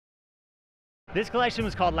This collection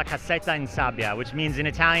was called La Casetta in Sabbia, which means in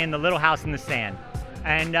Italian, the little house in the sand.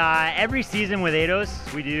 And every season with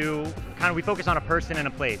Eidos, we focus on a person and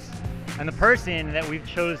a place. And the person that we've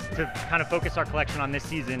chose to kind of focus our collection on this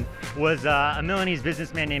season was a Milanese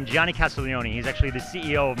businessman named Gianni Castiglioni. He's actually the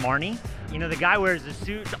CEO of Marni. You know, the guy wears a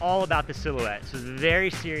suit, it's all about the silhouette. So it's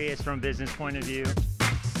very serious from a business point of view.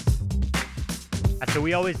 So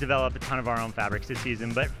we always develop a ton of our own fabrics this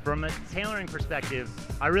season, but from a tailoring perspective,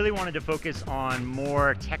 I really wanted to focus on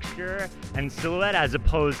more texture and silhouette as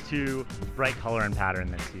opposed to bright color and pattern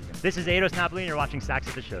this season. This is Eidos Napoli, and you're watching Stacks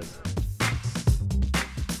at the Shows.